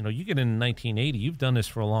guys, you get in 1980, you've done this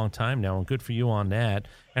for a long time now, and good for you on that.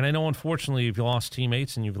 And I know, unfortunately, you've lost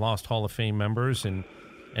teammates and you've lost Hall of Fame members. And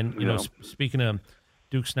speaking of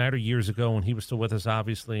Duke Snider years ago when he was still with us,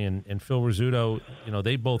 obviously, and Phil Rizzuto,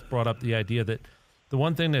 they both brought up the idea that the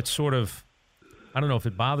one thing that's sort of, I don't know if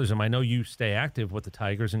it bothers them. I know you stay active with the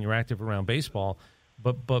Tigers and you're active around baseball,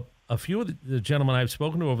 but a few of the gentlemen I've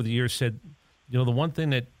spoken to over the years said, the one thing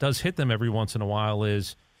that does hit them every once in a while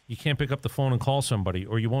is you can't pick up the phone and call somebody,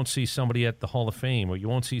 or you won't see somebody at the Hall of Fame, or you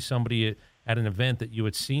won't see somebody at an event that you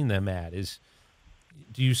had seen them at.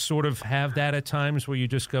 Do you sort of have that at times where you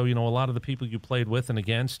just go, a lot of the people you played with and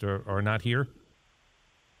against are not here?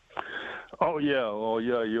 Oh yeah.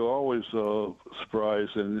 You're always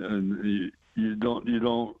surprised, and you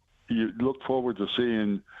look forward to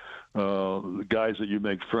seeing the guys that you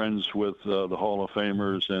make friends with, the Hall of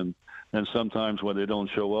Famers, and sometimes when they don't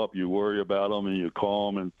show up, you worry about them and you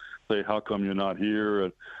call them and say, "How come you're not here?"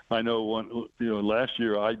 And I know last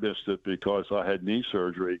year I missed it because I had knee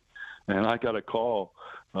surgery, and I got a call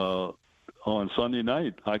on Sunday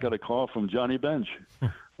night. I got a call from Johnny Bench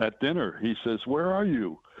at dinner. He says, "Where are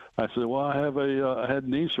you?" I said, "Well, I had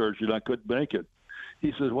knee surgery and I couldn't make it."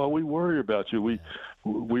 He says, "Well, we worry about you.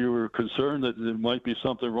 We were concerned that there might be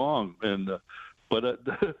something wrong." And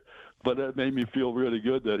but that made me feel really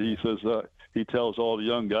good that he says he tells all the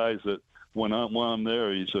young guys that when I'm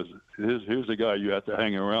there, he says, "Here's the guy you have to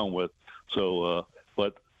hang around with." So,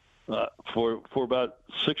 for about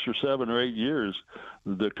 6 or 7 or 8 years,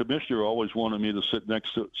 the commissioner always wanted me to sit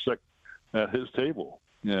next to at his table,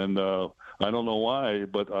 and I don't know why,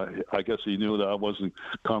 but I guess he knew that I wasn't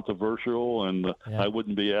controversial and I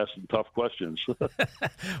wouldn't be asking tough questions.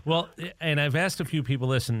 Well, and I've asked a few people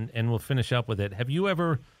this, and we'll finish up with it. Have you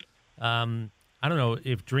ever, I don't know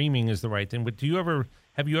if dreaming is the right thing, but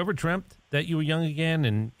have you ever dreamt that you were young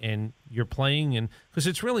again and you're playing? And because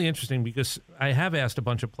it's really interesting, because I have asked a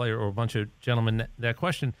bunch of gentlemen that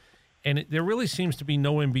question, and there really seems to be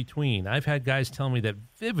no in between. I've had guys tell me that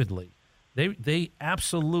vividly. They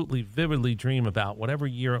absolutely vividly dream about whatever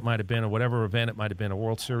year it might have been or whatever event it might have been, a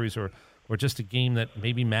World Series or just a game that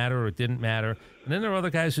maybe mattered or didn't matter. And then there are other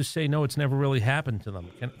guys who say, no, it's never really happened to them.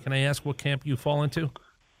 Can I ask what camp you fall into?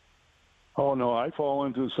 Oh, no, I fall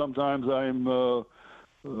into sometimes I'm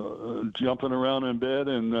jumping around in bed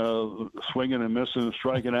and swinging and missing and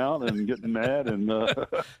striking out and getting mad. And no,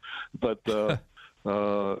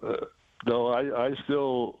 I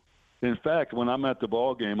still, in fact, when I'm at the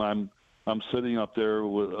ball game, I'm sitting up there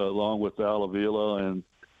along with Al Avila and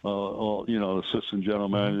assistant general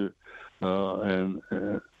manager, and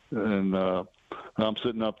I'm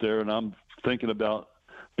sitting up there and I'm thinking about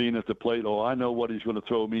being at the plate. Oh, I know what he's going to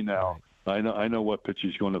throw me now. I know what pitch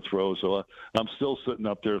he's going to throw. So I'm still sitting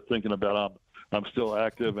up there thinking about I'm still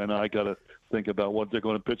active, and I got to think about what they're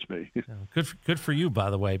going to pitch me. Good for you,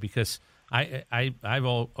 by the way, because I've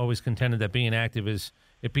always contended that being active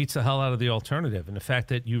it beats the hell out of the alternative. And the fact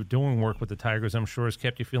that you're doing work with the Tigers, I'm sure, has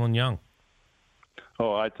kept you feeling young.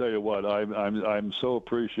 Oh, I tell you what, I'm so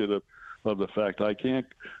appreciative of the fact I can't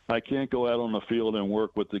go out on the field and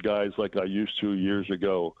work with the guys like I used to years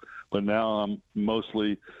ago. But now I'm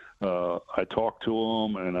mostly I talk to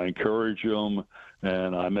them and I encourage them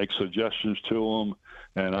and I make suggestions to them.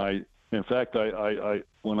 And in fact,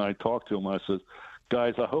 when I talk to them, I said,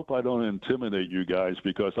 guys, I hope I don't intimidate you guys,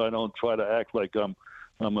 because I don't try to act like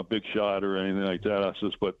I'm a big shot or anything like that. I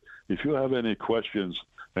says, but if you have any questions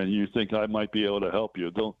and you think I might be able to help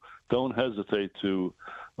you, don't hesitate to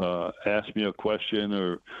ask me a question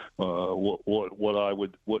or what I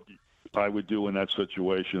would do in that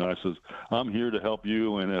situation. I says, I'm here to help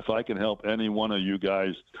you, and if I can help any one of you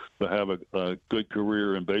guys to have a good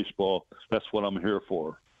career in baseball, that's what I'm here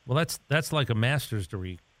for. Well, that's like a master's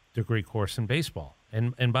degree course in baseball.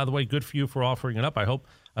 And by the way, good for you for offering it up. I hope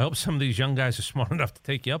some of these young guys are smart enough to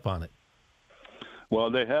take you up on it. Well,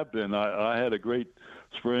 they have been. I had a great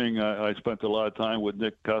spring. I spent a lot of time with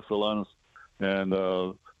Nick Castellanos and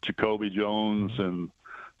Jacoby Jones and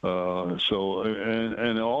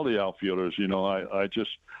and all the outfielders.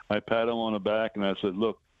 I pat them on the back and I said,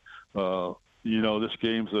 look, this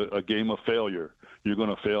game's a game of failure. You're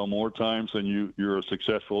going to fail more times than you're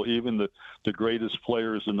successful. Even the greatest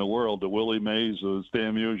players in the world, the Willie Mays, the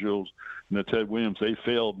Stan Musials, and the Ted Williams, they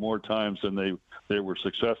failed more times than they were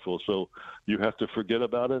successful. So you have to forget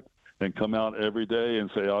about it and come out every day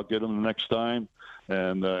and say, I'll get them the next time,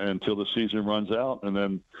 and until the season runs out, and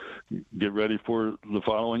then get ready for the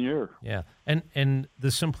following year. Yeah, and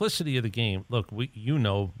the simplicity of the game. Look,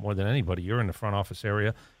 more than anybody, you're in the front office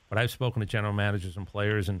area, but I've spoken to general managers and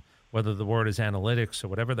players, and whether the word is analytics or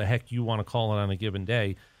whatever the heck you want to call it on a given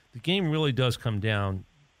day, the game really does come down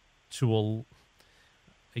to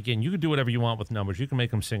again, you can do whatever you want with numbers. You can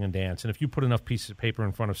make them sing and dance. And if you put enough pieces of paper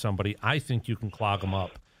in front of somebody, I think you can clog them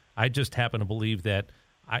up. I just happen to believe that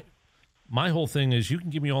my whole thing is you can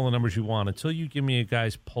give me all the numbers you want until you give me a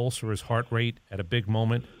guy's pulse or his heart rate at a big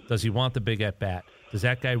moment. Does he want the big at-bat? Does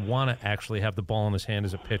that guy want to actually have the ball in his hand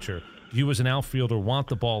as a pitcher? Do you as an outfielder want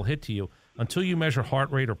the ball hit to you? Until you measure heart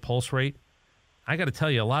rate or pulse rate, I got to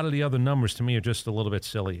tell you, a lot of the other numbers to me are just a little bit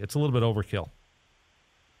silly. It's a little bit overkill.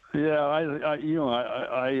 Yeah,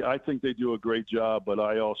 I think they do a great job, but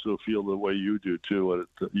I also feel the way you do too.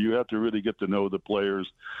 You have to really get to know the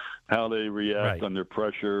players, how they react under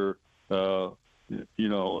pressure. Are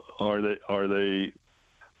they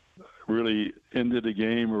really into the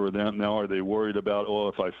game, or now are they worried about,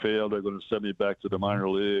 if I fail, they're going to send me back to the minor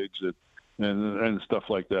leagues and stuff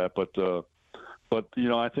like that. But I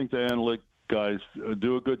think the analytic guys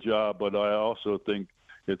do a good job, but I also think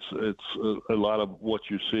it's a lot of what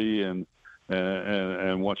you see and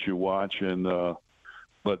what you watch,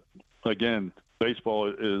 but again, baseball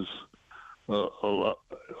is a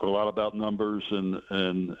lot about numbers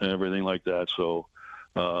and everything like that. So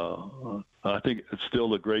I think it's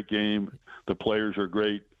still a great game. The players are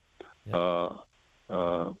great, and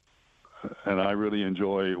I really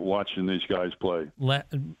enjoy watching these guys play.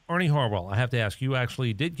 Ernie Harwell, I have to ask, you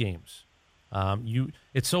actually did games.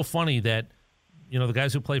 It's so funny that the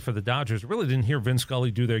guys who play for the Dodgers really didn't hear Vin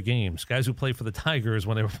Scully do their games. Guys who play for the Tigers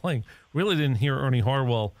when they were playing really didn't hear Ernie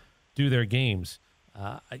Harwell do their games.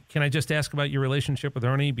 Can I just ask about your relationship with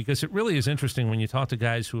Ernie? Because it really is interesting when you talk to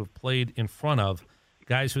guys who have played in front of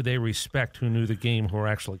guys who they respect, who knew the game, who are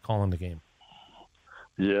actually calling the game.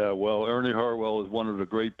 Yeah, well, Ernie Harwell is one of the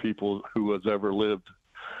great people who has ever lived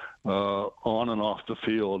on and off the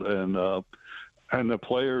field, and the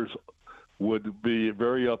players would be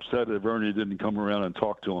very upset if Ernie didn't come around and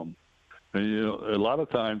talk to them. And, a lot of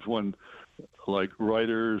times when, like,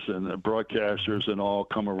 writers and broadcasters and all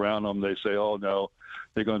come around them, they say, oh, no,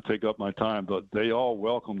 they're going to take up my time. But they all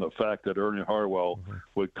welcome the fact that Ernie Harwell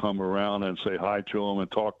would come around and say hi to them and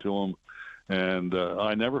talk to them. And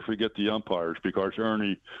I never forget the umpires, because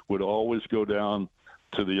Ernie would always go down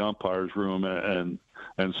to the umpires' room and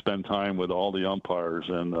spend time with all the umpires.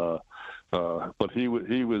 And but he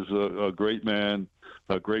was a great man,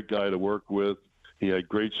 a great guy to work with. He had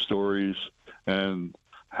great stories, and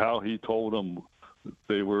how he told them,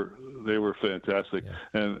 they were fantastic.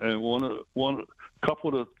 Yeah. And one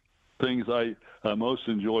couple of things I most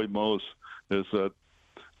enjoyed is that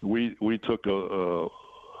we took a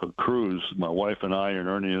cruise, my wife and I, and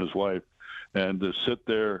Ernie and his wife, and to sit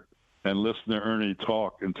there and listen to Ernie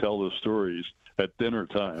talk and tell the stories at dinner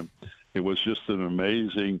time. It was just an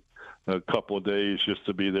amazing couple of days just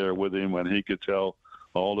to be there with him, when he could tell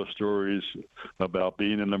all the stories about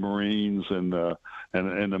being in the Marines and the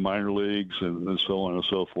minor leagues and so on and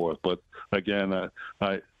so forth. But again,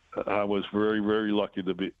 I was very, very lucky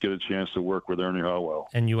to get a chance to work with Ernie Harwell.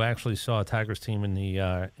 And you actually saw a Tigers team in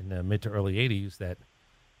the mid to early '80s that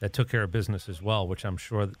took care of business as well, which I'm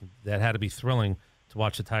sure that had to be thrilling to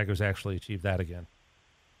watch the Tigers actually achieve that again.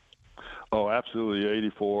 Oh, absolutely.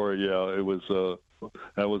 '84. Yeah, it was.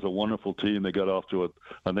 That was a wonderful team. They got off to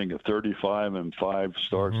I think a 35-5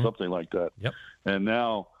 start, something like that. Yep. And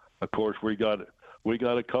now, of course, we got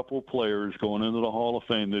a couple players going into the Hall of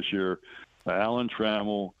Fame this year, Alan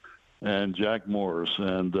Trammell and Jack Morris,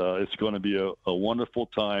 and it's going to be a wonderful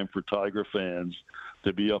time for Tiger fans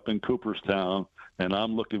to be up in Cooperstown, and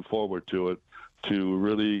I'm looking forward to it, to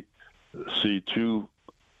really see two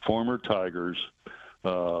former Tigers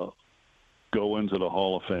go into the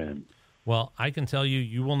Hall of Fame. Well, I can tell you,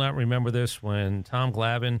 you will not remember this, when Tom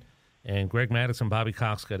Glavine and Greg Maddux and Bobby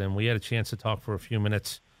Cox got in. We had a chance to talk for a few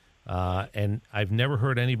minutes, and I've never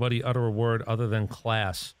heard anybody utter a word other than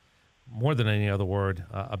class, more than any other word,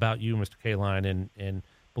 about you, Mr. Kaline. And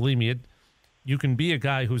believe me, you can be a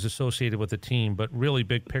guy who's associated with a team, but really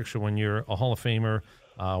big picture, when you're a Hall of Famer,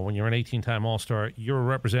 when you're an 18-time All-Star, you're a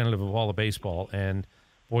representative of all of baseball. And,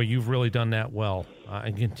 boy, you've really done that well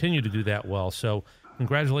and continue to do that well. So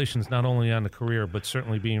congratulations not only on the career, but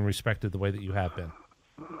certainly being respected the way that you have been.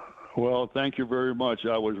 Well, thank you very much.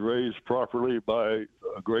 I was raised properly by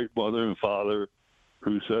a great mother and father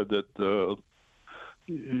who said that,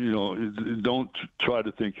 don't try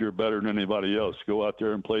to think you're better than anybody else. Go out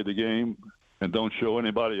there and play the game, and don't show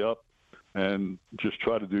anybody up, and just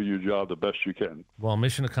try to do your job the best you can. Well,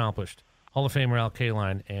 mission accomplished. Hall of Famer Al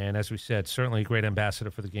Kaline, and as we said, certainly a great ambassador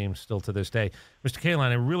for the game still to this day. Mr.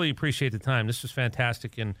 Kaline, I really appreciate the time. This was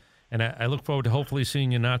fantastic, and I look forward to hopefully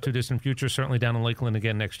seeing you in not too distant future, certainly down in Lakeland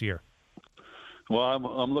again next year. Well,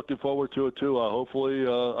 I'm looking forward to it, too. Hopefully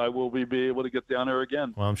I will be able to get down there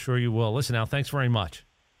again. Well, I'm sure you will. Listen, Al, thanks very much.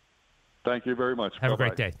 Thank you very much. Have Bye-bye. a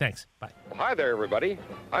great day. Thanks. Bye. Hi there, everybody.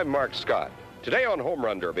 I'm Mark Scott. Today on Home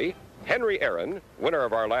Run Derby, Henry Aaron, winner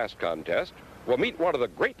of our last contest, will meet one of the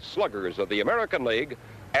great sluggers of the American League,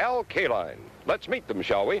 Al Kaline. Let's meet them,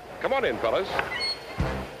 shall we? Come on in, fellas.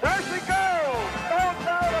 There she goes! No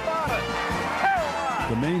doubt about it! Hell,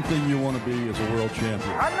 The main thing you want to be is a world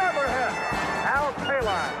champion. I never hit.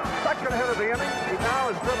 Kaline, second hit of the inning. He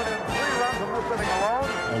now has driven in 3 runs in this inning alone.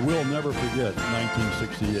 I will never forget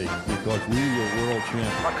 1968 because we were world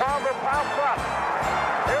champions. McCarver pops up.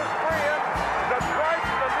 Here's 3 in. Detroit,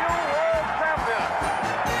 the new world champion.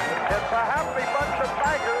 It's a happy bunch of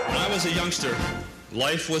Tigers. When I was a youngster,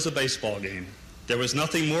 life was a baseball game. There was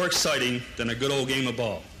nothing more exciting than a good old game of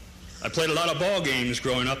ball. I played a lot of ball games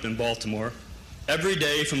growing up in Baltimore, every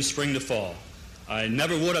day from spring to fall. I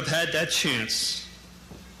never would have had that chance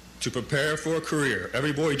to prepare for a career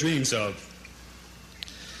every boy dreams of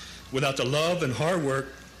without the love and hard work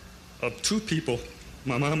of 2 people,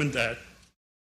 my mom and dad.